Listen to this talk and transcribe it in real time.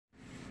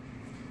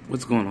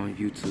What's going on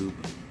YouTube?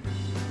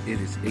 It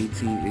is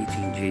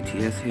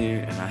 18JTS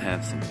here, and I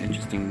have some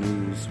interesting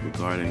news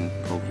regarding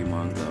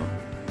Pokemon Go.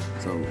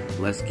 So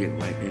let's get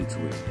right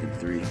into it in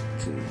 3,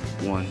 2,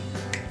 1.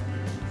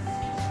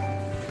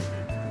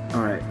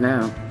 Alright,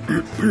 now,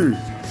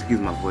 excuse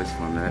my voice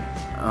for a minute.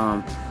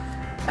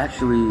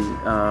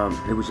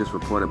 It was just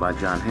reported by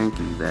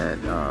Hanke that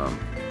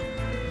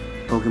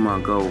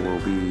Pokemon Go will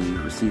be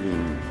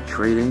receiving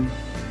trading,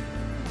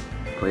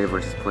 player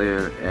versus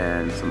player,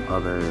 and some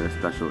other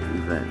special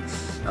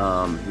events.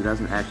 He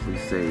doesn't actually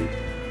say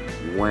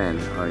when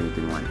or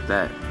anything like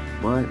that,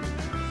 but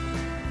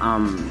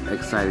I'm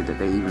excited that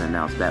they even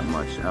announced that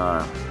much.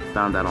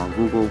 Found that on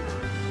Google.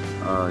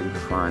 You can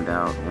find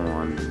out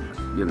on,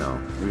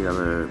 any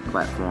other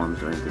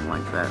platforms or anything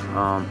like that.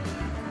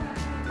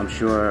 I'm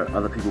sure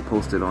other people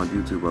posted on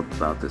YouTube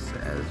about this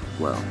as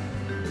well.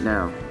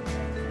 Now,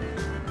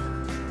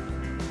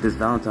 this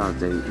Valentine's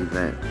Day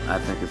event, I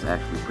think is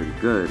actually pretty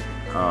good.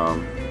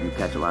 You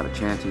catch a lot of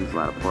Chanties, a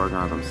lot of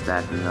Porygons. I'm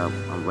stacking up.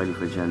 I'm ready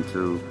for Gen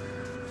 2.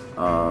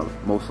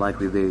 Most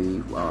likely they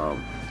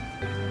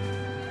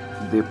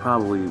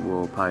probably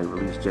will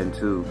release Gen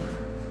 2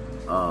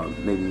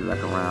 maybe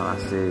like around,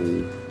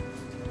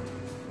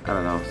 I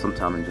don't know,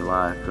 sometime in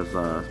July, because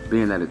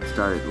being that it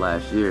started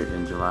last year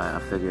in July, I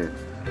figured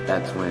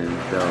that's when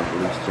they'll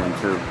release Gen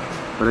 2.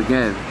 But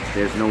again,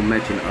 there's no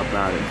mention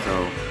about it,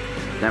 so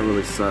that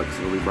really sucks,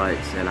 really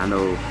bites, and I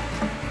know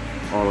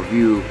all of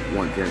you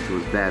want Gen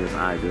 2 as bad as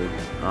I do.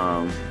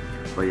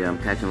 But yeah, I'm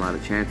catching a lot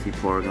of Chansey,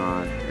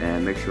 Porygon,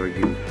 and make sure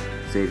you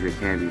save your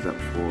candies up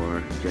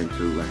for Gen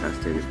 2, like I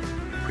stated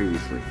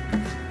previously.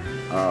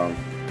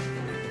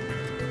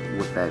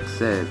 With that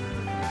said,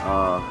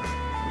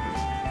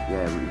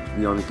 yeah,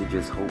 we only can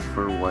just hope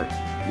for what,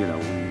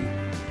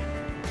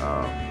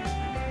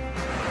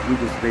 we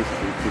just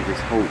basically can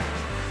just hope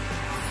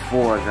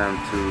for them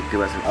to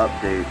give us an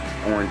update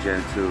on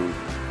Gen 2,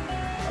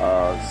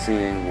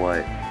 seeing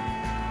what,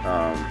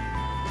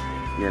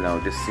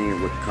 just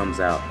seeing what comes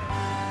out.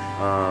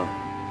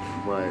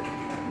 But,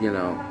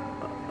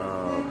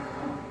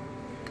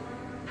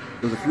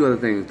 there's a few other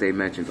things they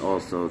mentioned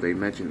also. They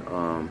mentioned,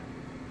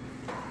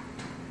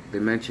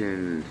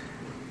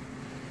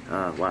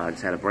 wow, I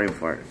just had a brain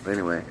fart. But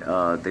anyway,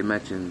 they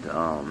mentioned,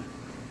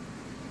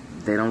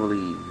 they don't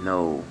really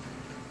know,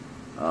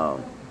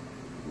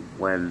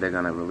 when they're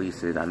gonna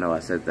release it. I know I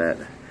said that,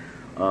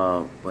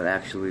 but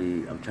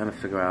actually I'm trying to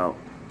figure out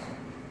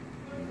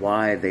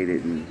why they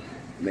didn't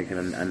make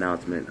an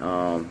announcement.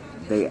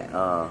 They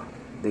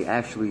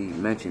actually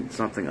mentioned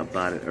something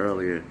about it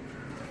earlier,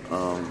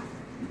 on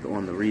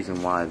the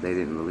reason why they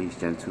didn't release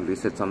Gen 2. They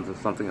said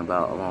something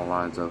about along the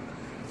lines of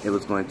it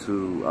was going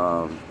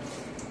to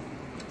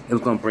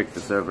break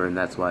the server, and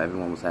that's why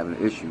everyone was having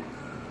an issue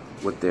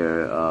with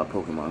their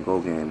Pokemon Go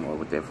game or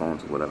with their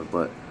phones or whatever.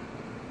 But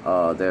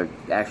they're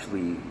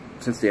actually,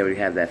 since they already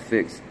have that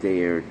fixed,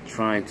 they're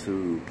trying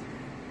to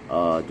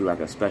do like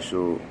a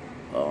special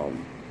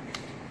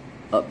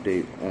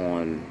update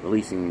on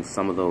releasing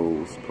some of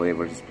those player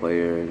versus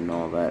player and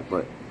all that.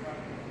 But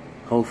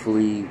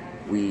hopefully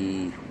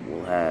we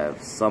will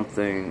have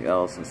something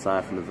else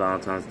aside from the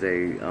Valentine's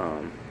Day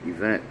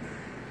event.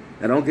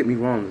 Now don't get me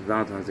wrong, the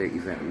Valentine's Day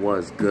event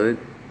was good.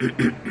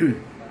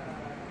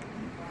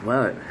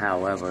 But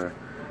however,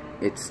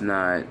 it's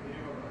not,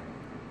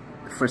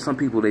 for some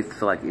people they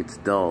feel like it's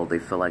dull. They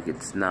feel like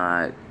it's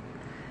not,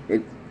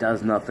 it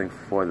does nothing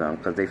for them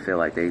because they feel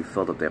like they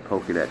filled up their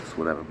Pokedex,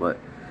 whatever. But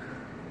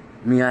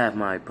me, I have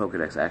my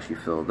Pokedex actually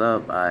filled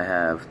up. I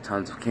have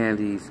tons of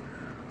candies,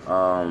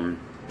 and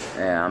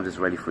I'm just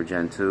ready for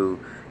Gen 2.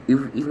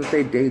 Even if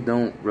they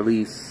don't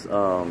release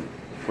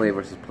player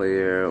versus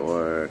player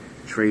or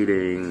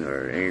trading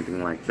or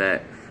anything like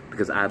that,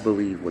 because I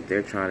believe what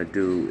they're trying to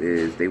do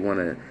is they want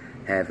to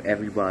have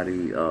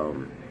everybody,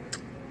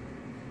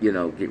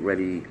 get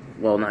ready.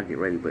 Well, not get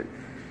ready, but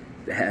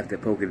have their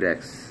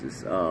Pokedex,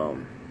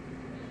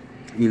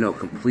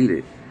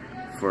 completed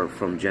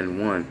from Gen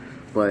 1.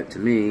 But to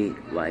me,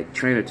 like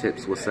Trainer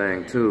Tips was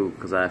saying too,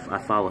 because I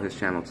follow his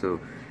channel too.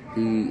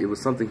 It was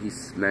something he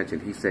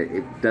mentioned. He said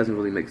it doesn't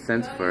really make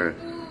sense for.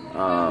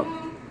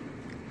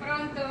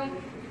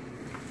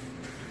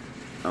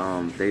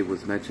 They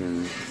was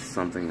mentioning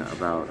something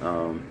about.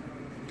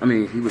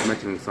 He was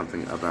mentioning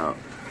something about.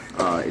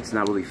 It's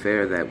not really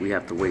fair that we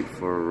have to wait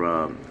for.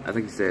 I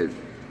think he said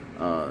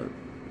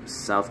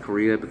South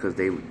Korea, because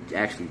they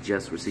actually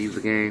just received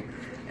the game,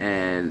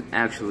 and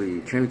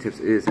actually Training Tips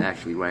is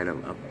actually right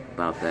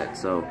about that.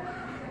 So,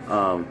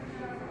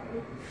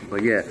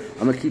 but yeah,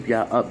 I'm gonna keep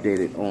y'all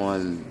updated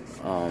on,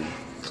 on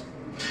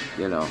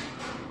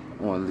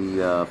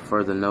the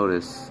further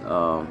notice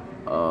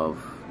of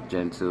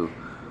Gen 2,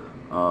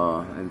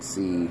 and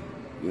see,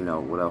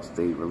 what else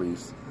they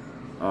release.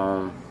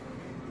 I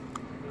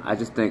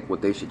just think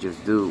what they should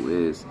just do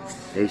is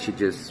they should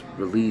just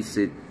release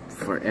it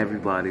for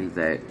everybody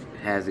that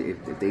has it.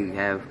 If they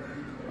have,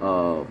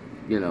 no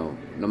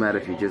matter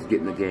if you're just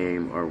getting the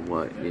game or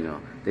what,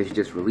 they should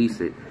just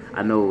release it.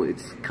 I know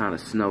it's kind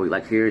of snowy.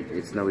 Like here,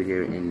 it's snowy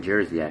here in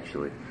Jersey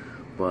actually.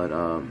 But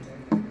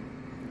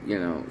you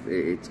know,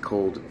 it's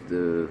cold,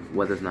 the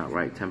weather's not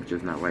right,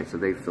 temperature's not right, so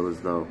they feel as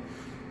though,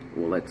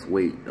 well, let's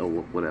wait, or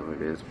whatever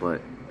it is.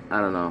 But I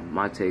don't know,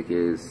 my take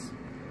is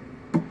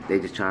they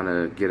just trying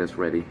to get us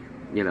ready,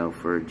 you know,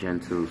 for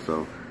Gen 2.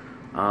 So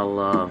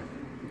I'll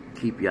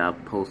keep y'all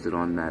posted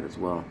on that as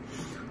well,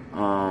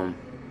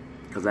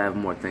 because I have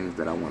more things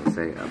that I want to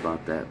say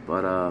about that.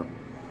 But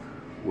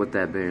with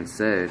that being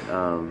said,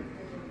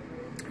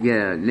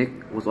 yeah, Nick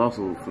was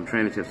also, from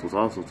Training Tips, was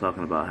also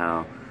talking about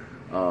how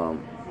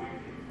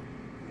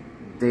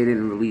they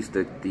didn't release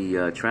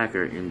the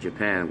tracker in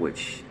Japan,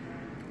 which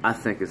I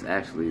think is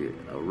actually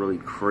a really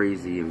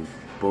crazy and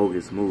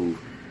bogus move.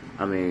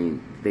 I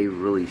mean, they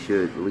really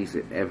should release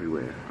it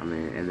everywhere. I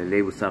mean, and then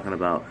they was talking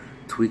about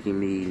tweaking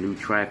the new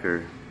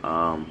tracker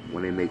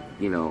when they make,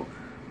 you know,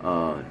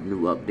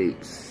 new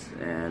updates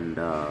and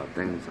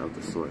things of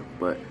the sort.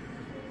 But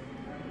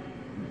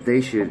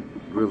they should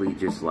really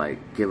just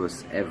like give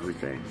us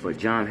everything. But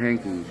John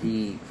Hanke,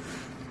 he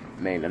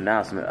made an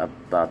announcement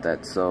about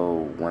that,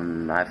 so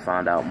when I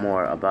find out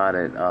more about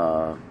it,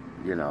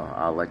 you know,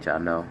 I'll let y'all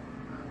know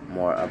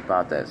more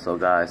about that. So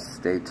guys,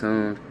 stay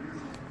tuned,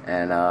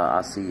 and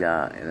I'll see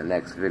y'all in the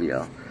next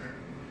video.